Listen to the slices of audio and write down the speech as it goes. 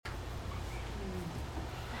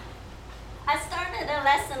I started a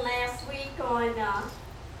lesson last week on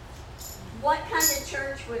what kind of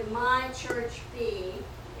church would my church be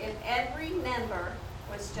if every member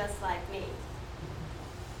was just like me.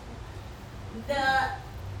 The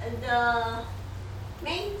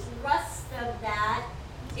main thrust of that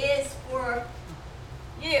is for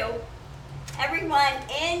you, everyone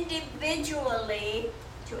individually,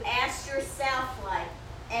 to ask yourself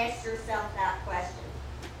that question.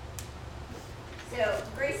 So,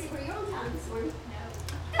 Gracie, were you on time this morning?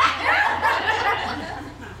 No.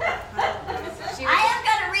 I am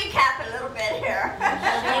going to recap a little bit here.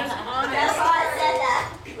 That's why I said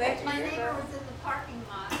that. My neighbor was in the parking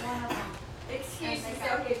lot, one of them. Excuses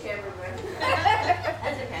don't get you everywhere.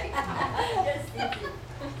 That's okay. Just easy.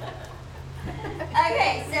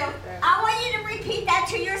 Okay, so I want you to repeat that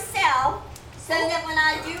to yourself so that when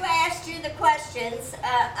I do ask you the questions,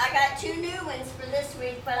 I got 2 new ones for this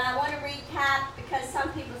week, but I want to recap because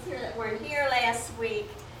some people's here that weren't here last week.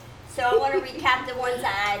 So I want to recap the ones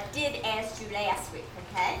I did ask you last week,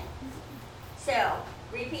 okay? So,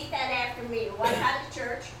 repeat that after me. What kind of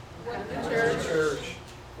church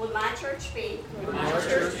would my church be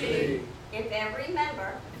if every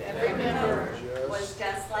member was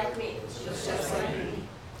just like me?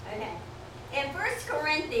 Okay. In 1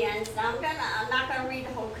 Corinthians, I'm not gonna read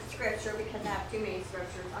the whole scripture because I have too many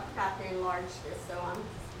scriptures. I forgot to enlarge this, so I'm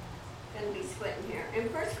gonna be squinting here.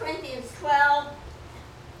 In 1 Corinthians 12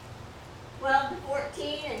 to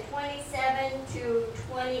 14 and 27 to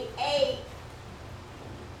 28,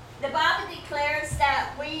 the Bible declares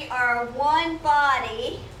that we are one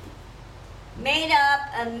body made up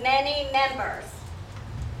of many members.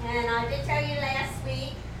 And I did tell you last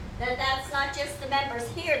week that that's not just the members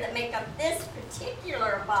here that make up this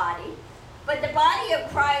particular body, but the body of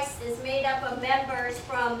Christ is made up of members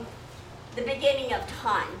from the beginning of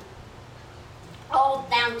time, all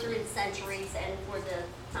down through the centuries and for the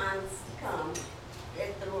times to come,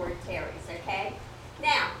 if the Lord tarries, okay?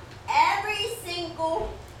 Now, every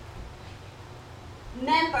single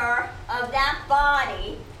member of that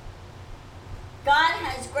body, God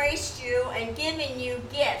has graced you and given you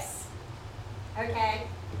gifts, okay?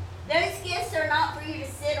 Those gifts are not for you to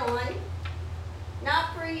sit on,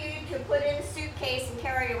 not for you to put in a suitcase and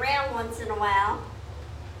carry around once in a while.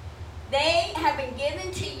 They have been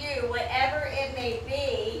given to you, whatever it may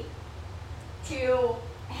be, to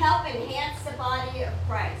help enhance the body of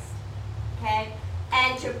Christ, okay?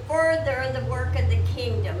 And to further the work of the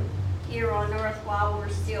kingdom here on earth while we're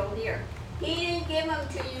still here. He didn't give them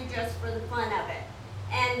to you just for the fun of it.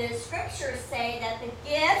 And the scriptures say that the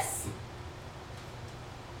gifts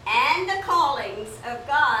and the callings of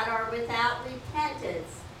God are without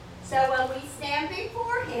repentance. So when we stand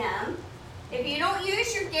before Him, if you don't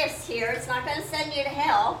use your gifts here, it's not going to send you to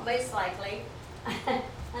hell, most likely,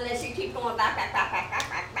 unless you keep going back,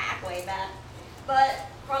 way back, but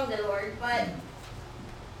from the Lord. But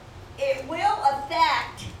it will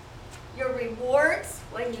affect your rewards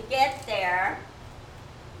when you get there,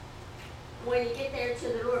 to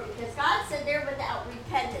the Lord, because God said they're without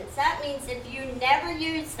repentance. That means if you never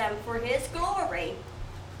use them for His glory,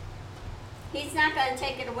 He's not going to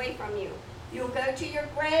take it away from you. You'll go to your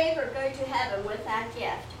grave or go to heaven with that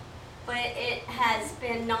gift, but it has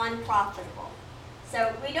been non-profitable.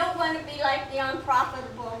 So we don't want to be like the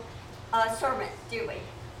unprofitable servant, do we,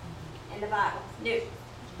 in the Bible? No.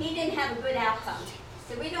 He didn't have a good outcome.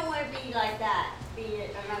 So we don't want to be like that, be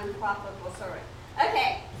an unprofitable servant.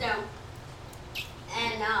 Okay, so,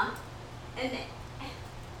 and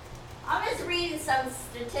I was reading some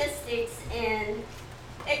statistics, and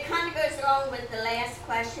it kind of goes along with the last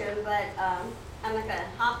question, but I'm not going to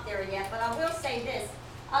hop there yet. But I will say this.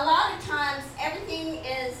 A lot of times, everything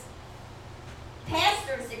is,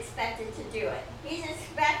 pastor's expected to do it. He's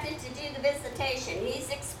expected to do the visitation. He's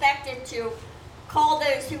expected to call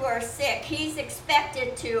those who are sick. He's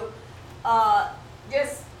expected to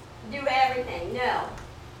just do everything. No.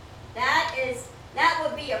 That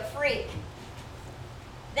would be a freak.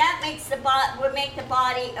 That would make the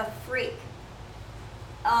body a freak.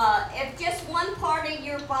 If just one part of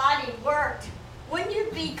your body worked, wouldn't you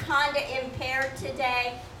be kind of impaired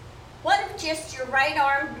today? What if just your right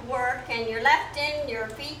arm worked and your left didn't, your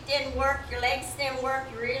feet didn't work, your legs didn't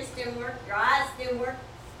work, your ears didn't work, your eyes didn't work?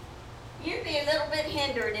 You'd be a little bit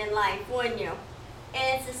hindered in life, wouldn't you?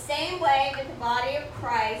 And it's the same way with the body of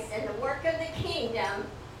Christ and the work of the kingdom.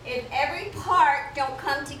 If every part don't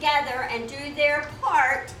come together and do their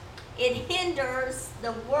part, it hinders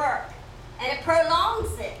the work. And it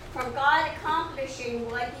prolongs it from God accomplishing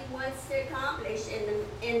what He wants to accomplish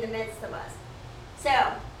in the midst of us.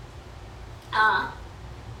 So, I'm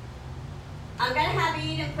going to have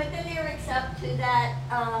Eden put the lyrics up to that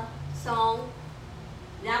song.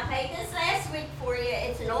 Now I played this last week for you.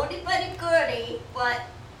 It's an oldie but a goodie, but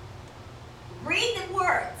read the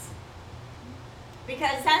words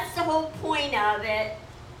because that's the whole point of it.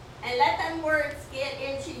 And let them words get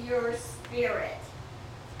into your spirit.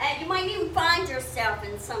 And you might even find yourself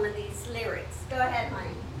in some of these lyrics. Go ahead,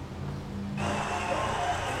 honey.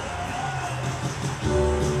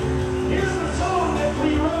 Here's the song that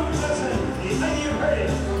we wrote, listen, maybe you've heard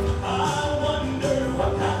it. I wonder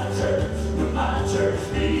what kind of church would my church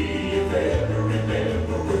be if every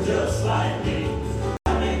member were just like me.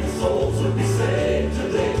 How many souls would be saved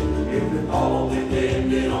today if it all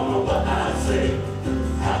depended on what I say?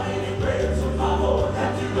 How many prayers would my Lord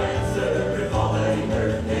have to answer if all that he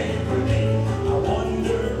heard came from me? I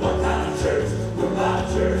wonder what kind of church would my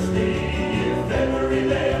church be if every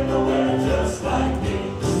member were just like me.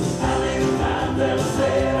 How many times have I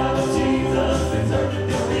said I love Jesus and turned it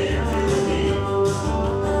into me?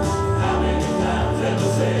 How many times have I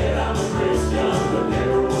said I'm a Christian but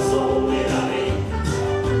never was sold without me?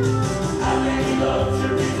 How many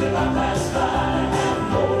luxuries have I passed by and have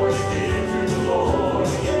more to give to the Lord?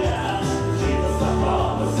 Yeah, Jesus, I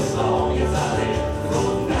promise as long as I live,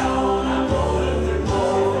 from now on I'm gonna do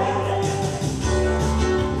more.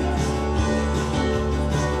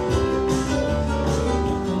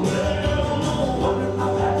 Well, no wonder my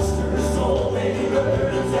pastor has so many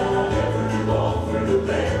burdens that I never do offer to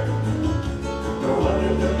bear. No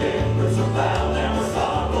wonder the members are bound and will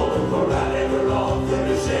start Lord, for I never offer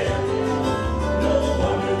to share. No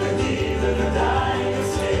wonder the heathen are dying of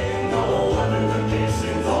sin. No wonder the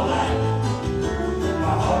mission's all that.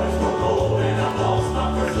 My heart is so cold and I've lost my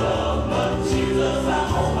first love, but Jesus,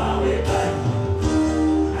 I'm on my way back.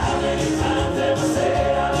 How many times have I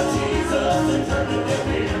said I love Jesus and turned a deaf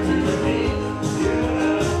ear to the beat?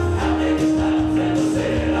 Yeah. How many times have I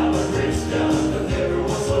said I'm a Christian but never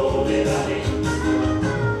was sold without me?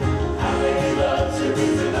 How many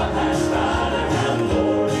luxuries have I passed by and have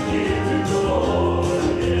more to give to the Lord?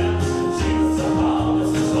 Yeah. Jesus, I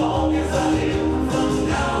promise as long as I live, from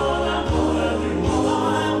now on I'm gonna do more.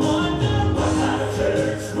 I wonder what kind of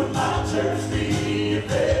church would my church be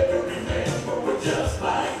if every member were just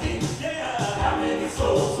like me? Yeah. How many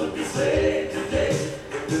souls would be saved today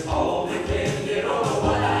if it all depended on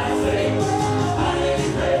what I say? How many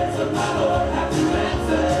prayers would my Lord have to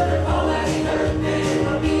answer if all that he heard came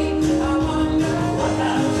from me? I wonder what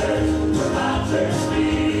kind of church would my church be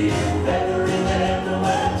if every member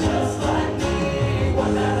were just like me? What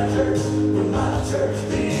kind of church would my church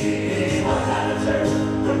be? What kind of church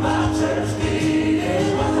would my church be?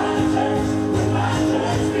 What kind of church would my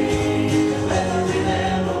church be if every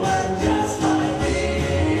member were just like me?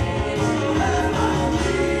 Like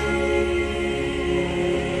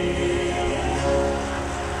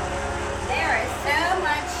There is so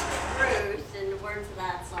much truth in the words of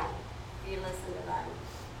that song. If you listen to them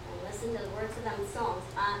and listen to the words of them songs,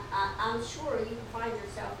 I'm sure you can find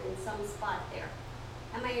yourself in some spot there.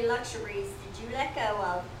 How many luxuries did you let go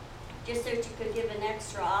of just so that you could give an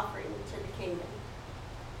extra offering to the kingdom?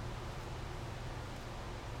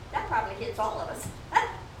 That probably hits all of us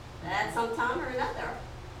at some time or another,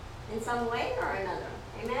 in some way or another.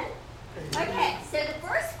 Amen? Okay, so the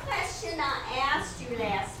first question I asked you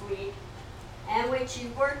last week, and which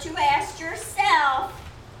you were to ask yourself,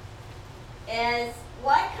 is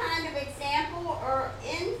what kind of example or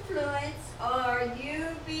influence are you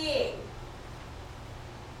being?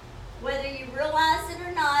 Whether you realize it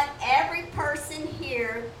or not, every person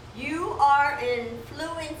here, you are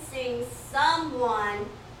influencing someone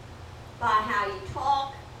by how you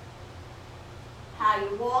talk, how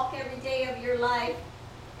you walk every day of your life,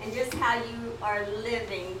 and just how you are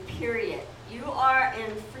living, period. You are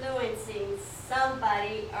influencing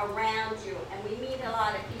somebody around you, and we meet a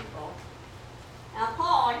lot of people. Now,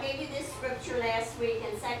 Paul, I gave you this scripture last week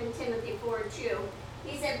in 2 Timothy 4:2.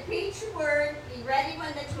 He said, preach the word, be ready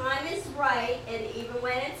when the time is right, and even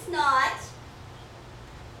when it's not.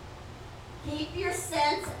 Keep your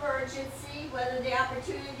sense of urgency, whether the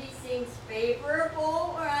opportunity seems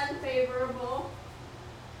favorable or unfavorable,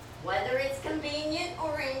 whether it's convenient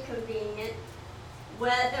or inconvenient,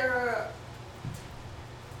 whether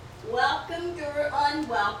welcomed or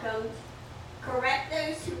unwelcomed. Correct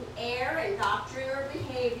those who err in doctrine or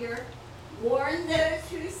behavior, warn those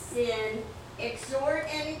who sin, exhort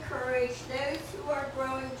and encourage those who are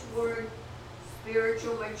growing toward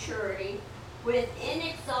spiritual maturity with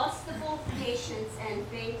inexhaustible patience and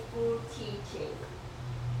faithful teaching.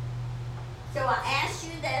 So I asked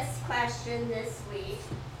you this question this week.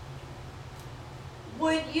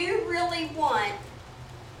 Would you really want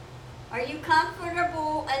Are you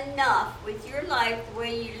comfortable enough with your life, the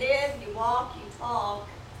way you live, you walk, you talk?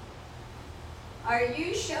 Are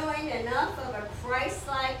you showing enough of a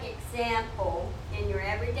Christ-like example in your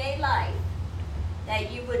everyday life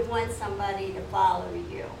that you would want somebody to follow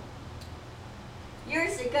you?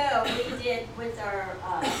 Years ago, we did with our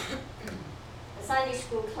Sunday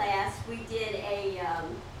school class, we did a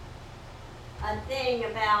thing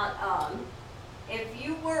about if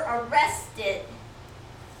you were arrested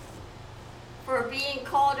for being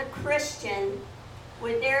called a Christian,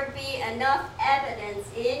 would there be enough evidence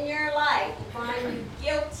in your life to find you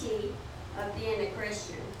guilty of being a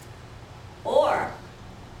Christian? Or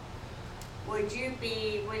would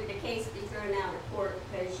the case be thrown out of court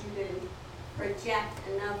because you didn't project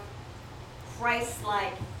enough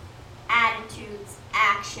Christ-like attitudes,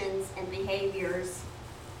 actions, and behaviors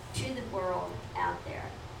to the world out there?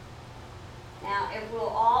 Now, if we'll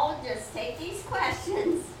all just take these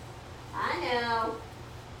questions, I know,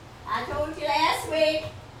 I told you last week,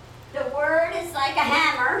 the word is like a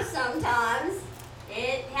hammer sometimes.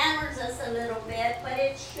 It hammers us a little bit, but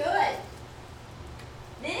it should.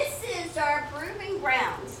 This is our proving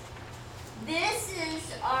grounds. This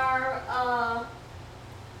is our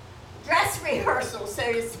dress rehearsal,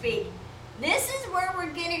 so to speak. This is where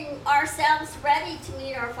we're getting ourselves ready to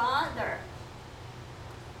meet our Father.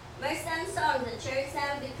 Most of them songs, I chose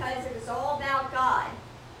them because it was all about God.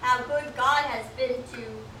 How good God has been to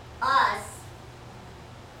us,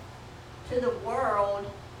 to the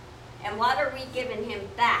world, and what are we giving Him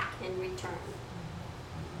back in return?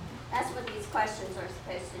 That's what these questions are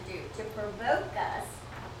supposed to do, to provoke us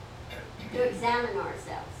to examine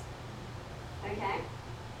ourselves. Okay?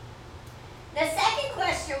 The second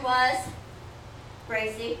question was,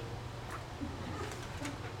 Gracie,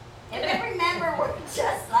 if I remember, we're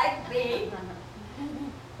just like me.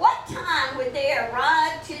 What time would they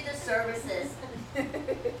arrive to the services?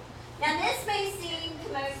 Now, this may seem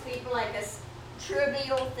to most people like a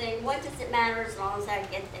trivial thing. What does it matter as long as I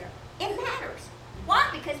get there? It matters. Why?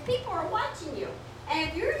 Because people are watching you. And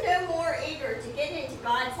if you're no more eager to get into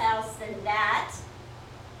God's house than that,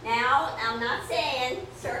 now, I'm not saying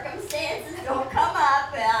circumstances don't come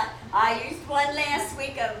up. I used one last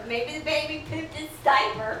week of maybe the baby pooped its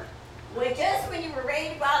diaper. Well, just when you were ready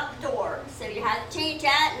to go out the door. So you had to change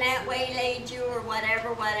that and that waylaid you or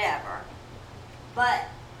whatever. But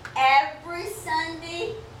every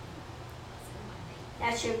Sunday,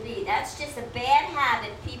 that shouldn't be. That's just a bad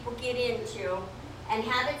habit people get into. And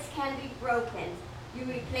habits can be broken. You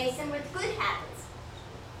replace them with good habits.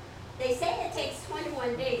 They say it takes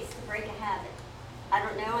 21 days to break a habit. I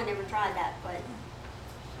don't know. I never tried that, but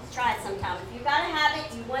let's try it sometime. If you've got a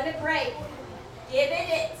habit you want to break,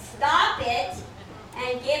 stop it,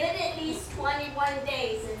 and give it at least 21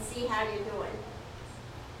 days and see how you're doing.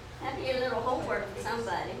 That'd be a little homework for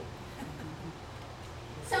somebody.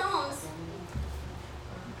 Psalms.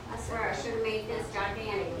 I swear I should have made this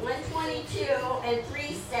gigantic. 122 and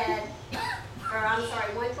 3 said,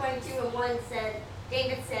 122 and 1 said,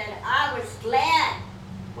 David said, I was glad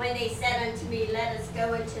when they said unto me, let us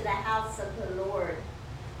go into the house of the Lord.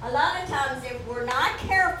 A lot of times if we're not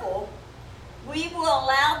careful, we will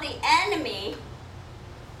allow the enemy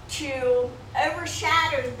to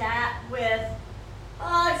overshadow that with,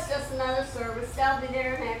 it's just another service. They'll be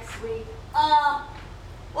there next week.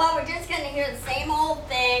 Well, we're just going to hear the same old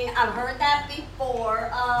thing. I've heard that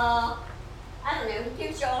before. I don't know. He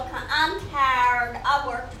gives you all kind. I'm tired. I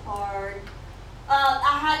worked hard.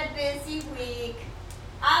 I had a busy week.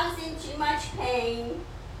 I was in too much pain.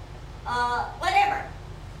 Whatever.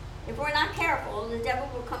 If we're not careful, the devil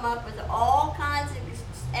will come up with all kinds of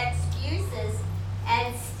excuses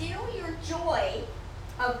and steal your joy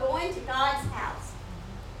of going to God's house.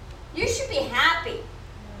 You should be happy.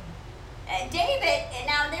 David,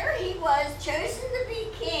 now there he was, chosen to be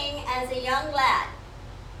king as a young lad.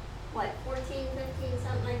 14, 15,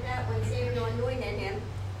 something like that, when Samuel anointed him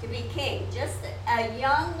to be king. Just a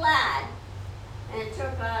young lad. And it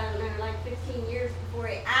took, 15 years before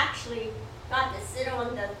he actually got to sit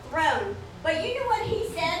on the throne. But you know what he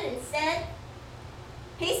said instead?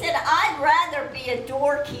 He said, I'd rather be a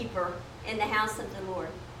doorkeeper in the house of the Lord.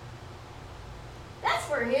 That's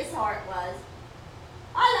where his heart was.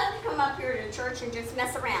 I love to come up here to church and just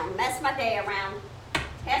mess around, mess my day around.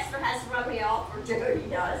 Pastor has to rub me off, or Jody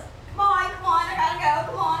does. Come on, I gotta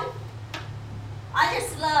go, come on. I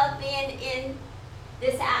just love being in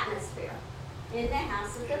this atmosphere, in the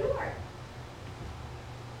house of the Lord.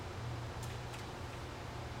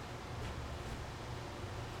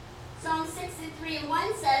 Psalm 63 and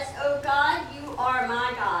 1 says, O God, you are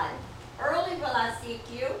my God. Early will I seek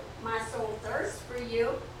you. My soul thirsts for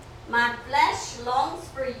you. My flesh longs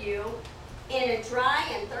for you in a dry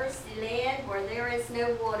and thirsty land where there is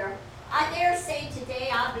no water. I dare say today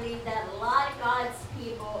I believe that a lot of God's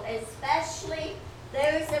people, especially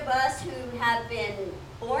those of us who have been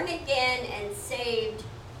born again and saved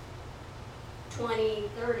 20,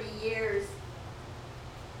 30 years,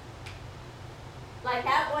 like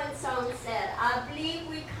that one song said, I believe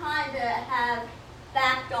we kind of have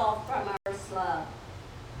backed off from our first love.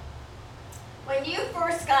 When you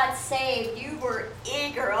first got saved, you were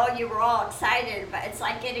eager. Oh, you were all excited about it. It's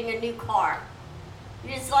like getting a new car.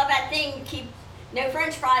 You just love that thing. You keep no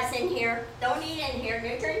French fries in here. Don't eat in here.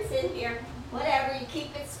 No drinks in here. Whatever. You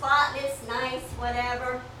keep it spotless, nice,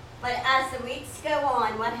 whatever. But as the weeks go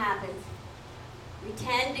on, what happens? We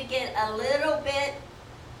tend to get a little bit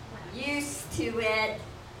used to it.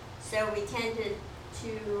 So we tend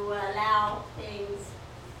to allow things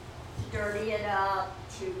to dirty it up,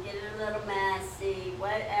 to get it a little messy,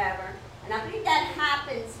 whatever. And I believe that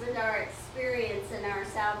happens with our experience and our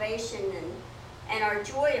salvation and our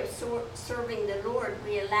joy of serving the Lord.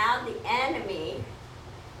 We allow the enemy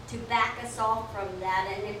to back us off from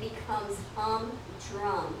that, and it becomes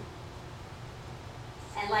humdrum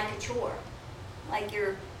and like a chore, like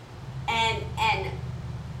you're, and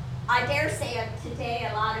I dare say today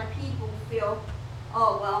a lot of people feel,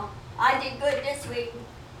 oh well, I did good this week.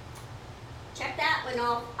 Check that one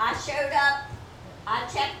off. I showed up, I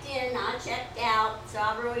checked in, I checked out, so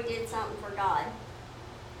I really did something for God.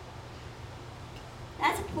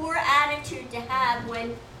 That's a poor attitude to have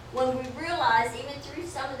when we realize, even through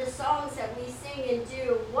some of the songs that we sing and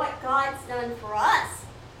do, what God's done for us.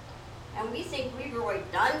 And we think we've really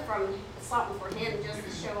done something for Him just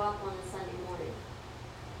to show up on a Sunday morning.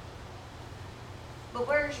 But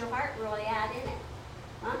where's your heart really at in it?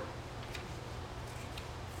 Huh?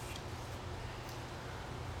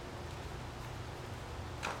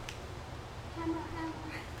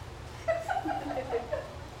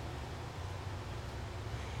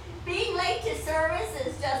 Being late to service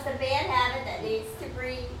is just a bad habit that needs to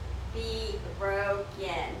be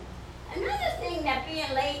broken. Another thing that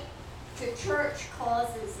being late to church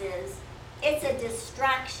causes is it's a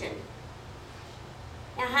distraction.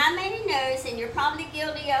 Now, how many knows, and you're probably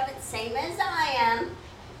guilty of it, same as I am,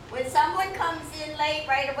 when someone comes in late,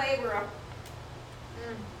 right away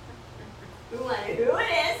we wonder who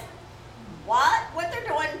it is, what they're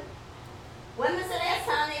doing, when was the last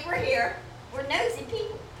time they were here. We're nosy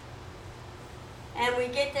people. And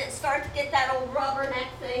we start to get that old rubberneck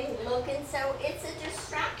thing looking, so it's a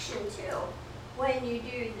distraction too when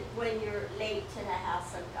you're late to the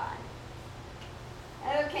house of God.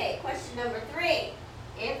 Okay, question number 3.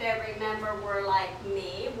 If every member were like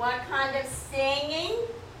me, what kind of singing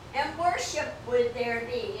and worship would there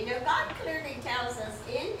be? You know, God clearly tells us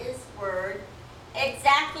in His Word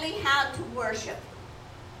exactly how to worship.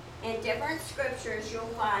 In different scriptures you'll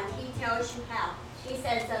find He tells you how. He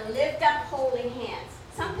says to lift up holy hands.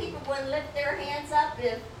 Some people wouldn't lift their hands up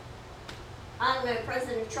if, I don't know,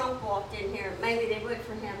 President Trump walked in here. Maybe they would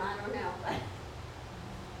for him, I don't know. But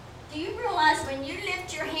do you realize when you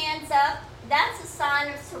lift your hands up, that's a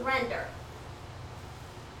sign of surrender?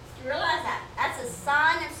 Do you realize that? That's a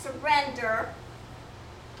sign of surrender.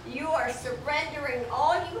 You are surrendering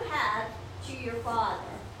all you have to your Father,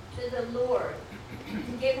 to the Lord,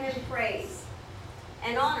 to give Him praise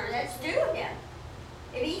and honor. That's due Him.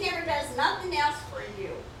 If He never does nothing else for you,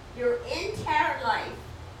 your entire life,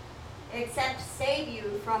 except save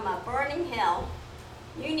you from a burning hell,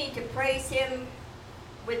 you need to praise Him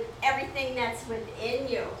with everything that's within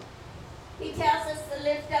you. He tells us to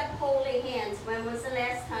lift up holy hands. When was the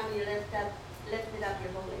last time you lifted up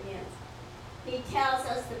your holy hands? He tells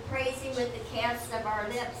us to praise Him with the calves of our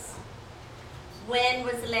lips. When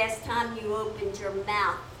was the last time you opened your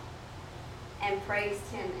mouth and praised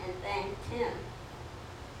Him and thanked Him?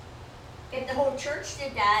 If the whole church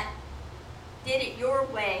did that, did it your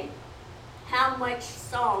way, how much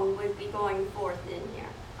song would be going forth in here?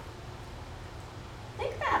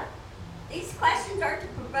 Think about it. These questions are to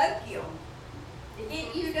provoke you, to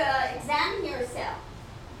get you to examine yourself.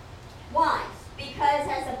 Why? Because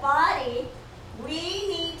as a body, we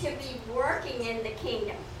need to be working in the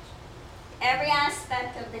kingdom. Every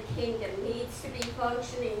aspect of the kingdom needs to be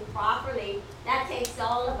functioning properly. That takes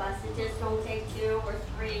all of us. It just don't take 2 or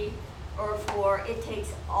 3 or 4. It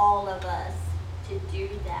takes all of us to do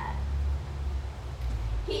that.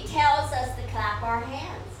 He tells us to clap our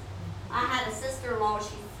hands. I had a sister-in-law,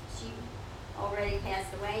 she already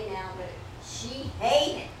passed away now, but she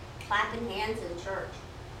hated clapping hands in church.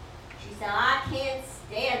 She said, I can't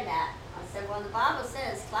stand that. I said, well, the Bible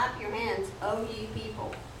says, clap your hands, O ye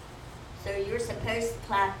people. So you're supposed to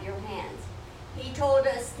clap your hands. He told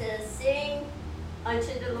us to sing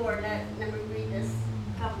unto the Lord. Let me read this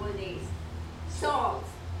couple of these. Psalms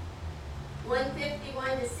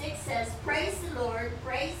 151-6 says, praise the Lord,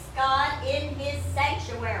 praise God in his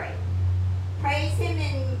sanctuary. Praise him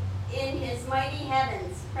in his mighty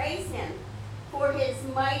heavens. Praise him for his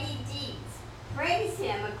mighty deeds. Praise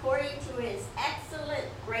him according to his excellent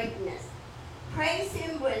greatness. Praise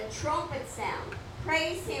him with trumpet sound.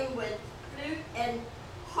 Praise him with flute and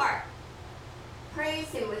harp. Praise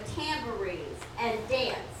him with tambourines and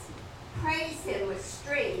dance. Praise him with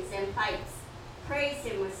strings and pipes. Praise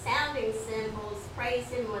him with sounding cymbals. Praise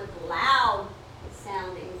him with loud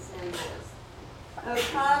sounding cymbals. Oh,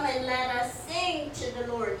 come and let us sing to the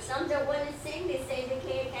Lord. Some don't want to sing. They say they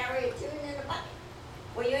can't carry a tune in a bucket.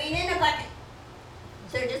 Well, you ain't in a bucket.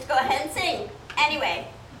 So just go ahead and sing. Anyway,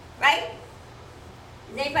 right?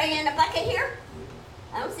 Is anybody in a bucket here?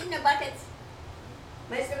 I don't see no buckets.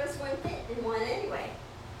 Most of us wouldn't fit in one anyway.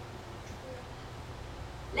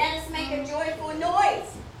 Let us make a joyful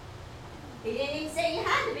noise. He didn't even say you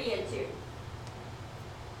had to be in tune.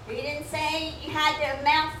 He didn't say you had to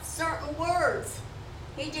mouth certain words.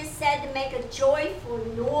 He just said to make a joyful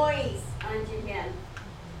noise unto him.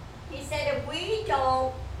 He said if we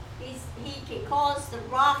don't, he can cause the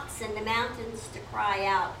rocks and the mountains to cry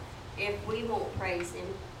out if we won't praise him.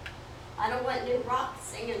 I don't want new rocks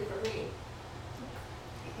singing for me.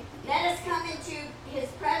 Let us come into his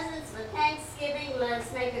presence with thanksgiving. Let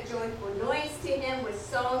us make a joyful noise to him with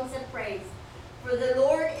songs of praise. For the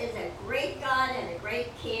Lord is a great God and a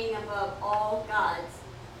great King above all gods.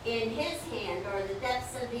 In his hand are the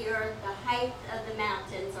depths of the earth, the height of the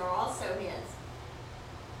mountains are also his.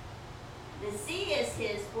 The sea is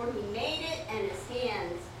his, for he made it, and his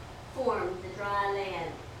hands formed the dry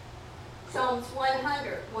land. Psalms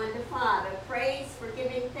 100, 1-5, a praise for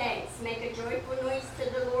giving thanks. Make a joyful noise to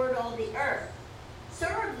the Lord, all the earth.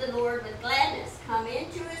 Serve the Lord with gladness. Come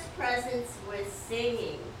into his presence with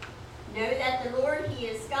singing. Know that the Lord, he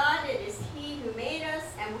is God. It is he who made us,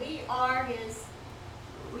 and we are his.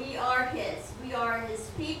 We are his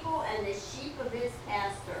people and the sheep of his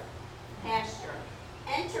pasture.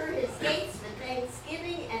 Enter his gates with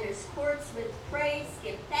thanksgiving and his courts with praise.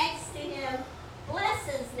 Give thanks to him. Bless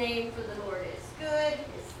his name, for the Lord is good.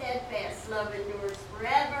 His steadfast love endures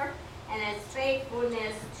forever, and his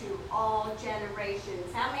faithfulness to all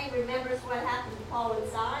generations. How many remembers what happened to Paul and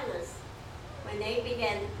Silas when they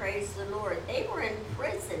began to praise the Lord? They were in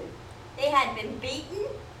prison. They had been beaten.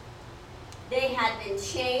 They had been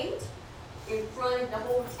chained in front of the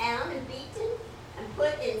whole town and beaten and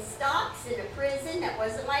put in stocks in a prison that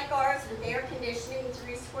wasn't like ours with air conditioning,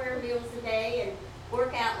 3 square meals a day, and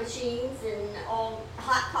workout machines and all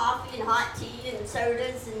hot coffee and hot tea and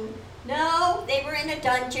sodas. And no, they were in a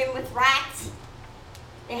dungeon with rats.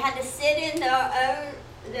 They had to sit in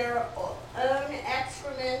their own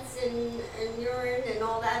excrements and urine and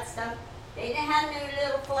all that stuff. They didn't have no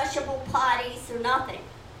little flushable potties or nothing.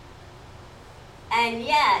 And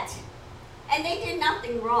they did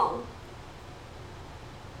nothing wrong.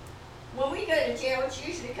 When we go to jail, it's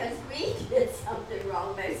usually because we did something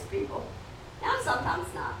wrong, most people. Now,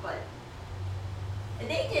 sometimes not, but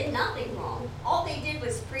they did nothing wrong. All they did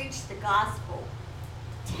was preach the gospel.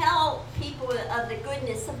 Tell people of the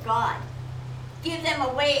goodness of God. Give them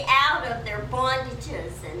a way out of their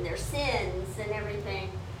bondages and their sins and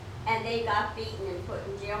everything. And they got beaten and put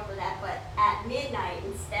in jail for that. But at midnight,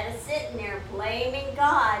 instead of sitting there blaming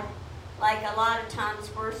God, like a lot of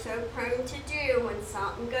times we're so prone to do when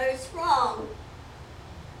something goes wrong,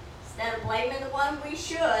 instead of blaming the one we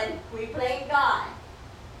should, we blame God.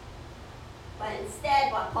 But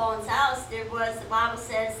instead, what Paul and Silas did was, the Bible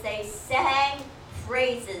says, they sang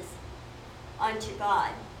praises unto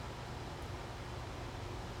God.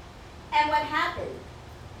 And what happened?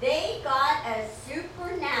 They got a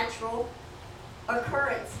supernatural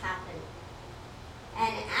occurrence happen.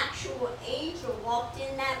 An actual angel walked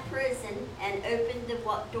in that prison and opened the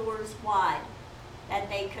doors wide that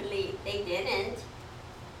they could leave. They didn't.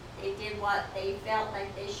 They did what they felt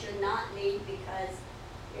like they should not leave because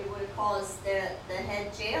it would have caused the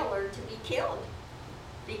head jailer to be killed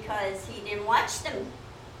because he didn't watch them.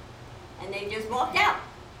 And they just walked out.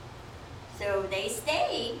 So they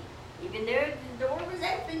stayed. Even though the door was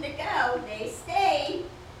open to go, they stayed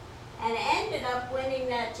and ended up winning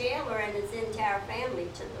that jailer and his entire family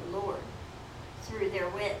to the Lord through their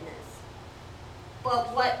witness.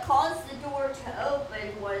 But what caused the door to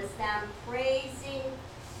open was them praising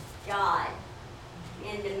God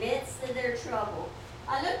in the midst of their trouble.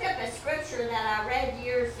 I looked up a scripture that I read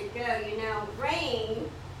years ago. You know, rain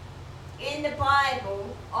in the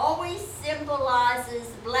Bible always symbolizes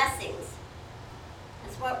blessings.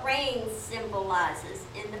 That's what rain symbolizes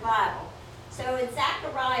in the Bible. So in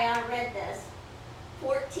Zechariah, I read this,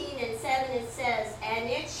 14:7, it says, "And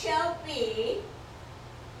it shall be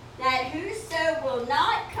that whoso will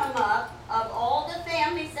not come up of all the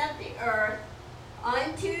families of the earth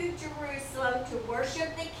unto Jerusalem to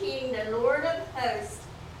worship the King, the Lord of hosts,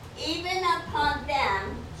 even upon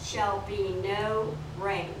them shall be no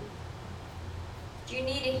rain." Do you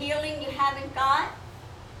need a healing you haven't got?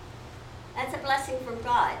 That's a blessing from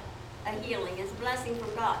God. A healing is a blessing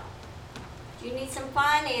from God. Do you need some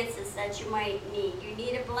finances that you might need? You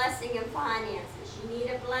need a blessing in finances. You need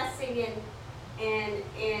a blessing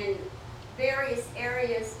in various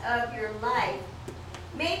areas of your life.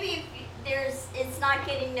 Maybe if it's not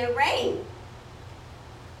getting no rain.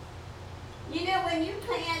 You know, when you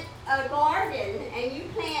plant a garden and you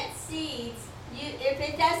plant seeds, if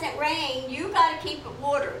it doesn't rain, you got to keep it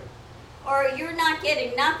watered, or you're not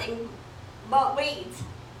getting nothing but weeds.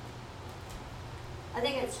 I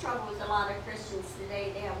think it's trouble with a lot of Christians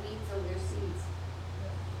today. They have weeds on their seeds.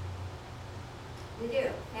 They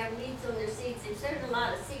do. They have weeds on their seeds. They've sowed a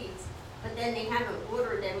lot of seeds, but then they haven't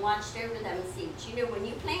watered and watched over them seeds. You know, when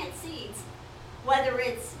you plant seeds, whether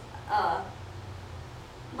it's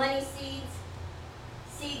money seeds,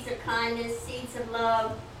 seeds of kindness, seeds of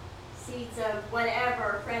love, seeds of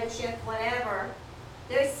whatever, friendship, whatever,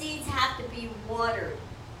 those seeds have to be watered.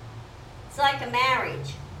 It's like a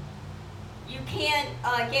marriage. You can't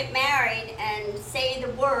get married and say the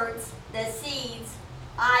words, the seeds,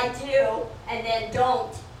 I do, and then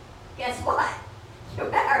don't. Guess what? Your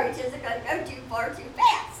marriage isn't going to go too far too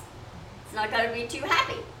fast. It's not going to be too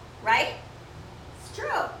happy, right? It's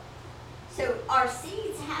true. So our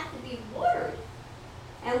seeds have to be watered.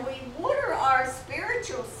 And we water our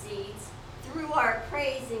spiritual seeds through our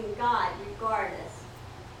praising God regardless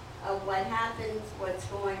of what happens, what's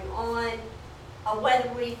going on, whether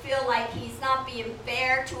we feel like He's not being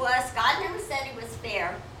fair to us. God never said He was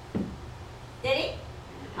fair. Did He?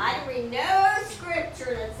 I don't read no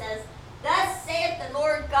scripture that says, "Thus saith the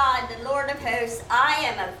Lord God, the Lord of hosts, I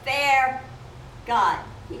am a fair God."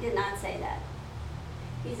 He did not say that.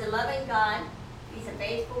 He's a loving God. He's a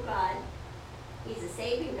faithful God. He's a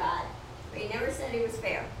saving God. But He never said He was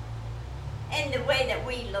fair in the way that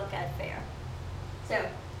we look at fair. So,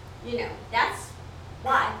 you know, that's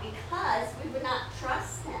why. Because we would not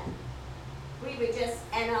trust Him. We would just,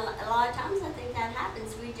 and a lot of times I think that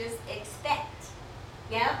happens, we just expect.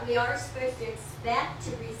 Yeah, we are supposed to expect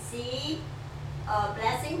to receive a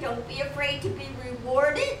blessing. Don't be afraid to be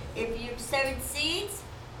rewarded. If you've sowed seeds,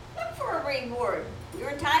 look for a reward. You're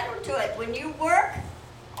entitled to it. When you work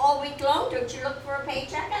all week long, don't you look for a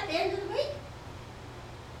paycheck at the end of the week?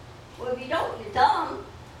 Well, if you don't, you're dumb.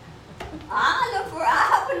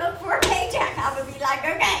 I would look for a paycheck. I would be like,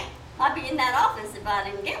 okay, I'd be in that office if I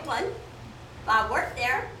didn't get one. If I worked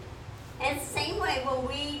there. And it's the same way when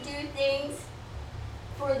we do things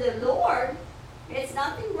for the Lord, there's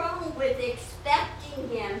nothing wrong with expecting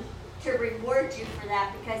Him to reward you for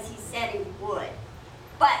that because He said He would.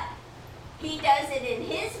 But He does it in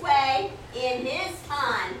His way, in His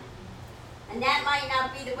time. And that might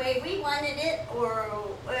not be the way we wanted it or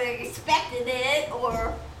expected it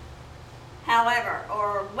or however,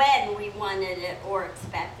 or when we wanted it or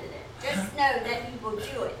expected it. Just know that He will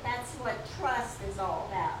do it. That's what trust is all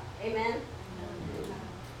about. Amen?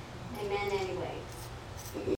 Amen anyway.